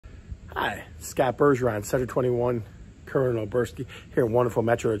Hi, Scott Bergeron, Center 21, Colonel Oberski, here in wonderful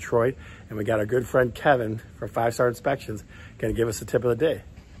Metro Detroit. And we got our good friend Kevin from 5 Star Inspections going to give us a tip of the day.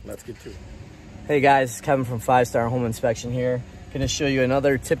 Let's get to it. Hey guys, Kevin from 5 Star Home Inspection here. Going to show you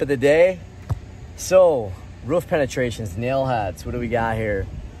another tip of the day. So, roof penetrations, nail heads. What do we got here?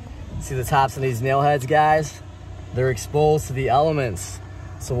 See the tops of these nail heads, guys? They're exposed to the elements.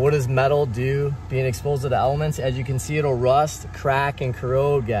 So what does metal do being exposed to the elements? As you can see, it'll rust, crack, and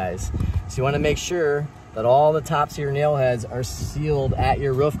corrode, guys. So you want to make sure that all the tops of your nail heads are sealed at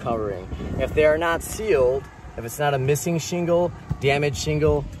your roof covering. If they are not sealed, if it's not a missing shingle, damaged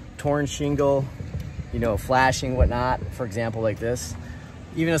shingle, torn shingle, you know, flashing, whatnot, for example, like this,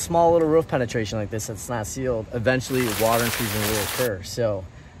 even a small little roof penetration like this that's not sealed, eventually water intrusion will occur. So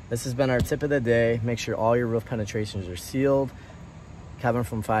this has been our tip of the day. Make sure all your roof penetrations are sealed. Kevin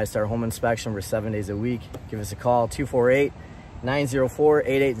from 5 Star Home Inspection. We're 7 days a week. Give us a call,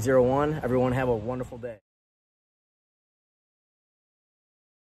 248-904-8801. Everyone have a wonderful day.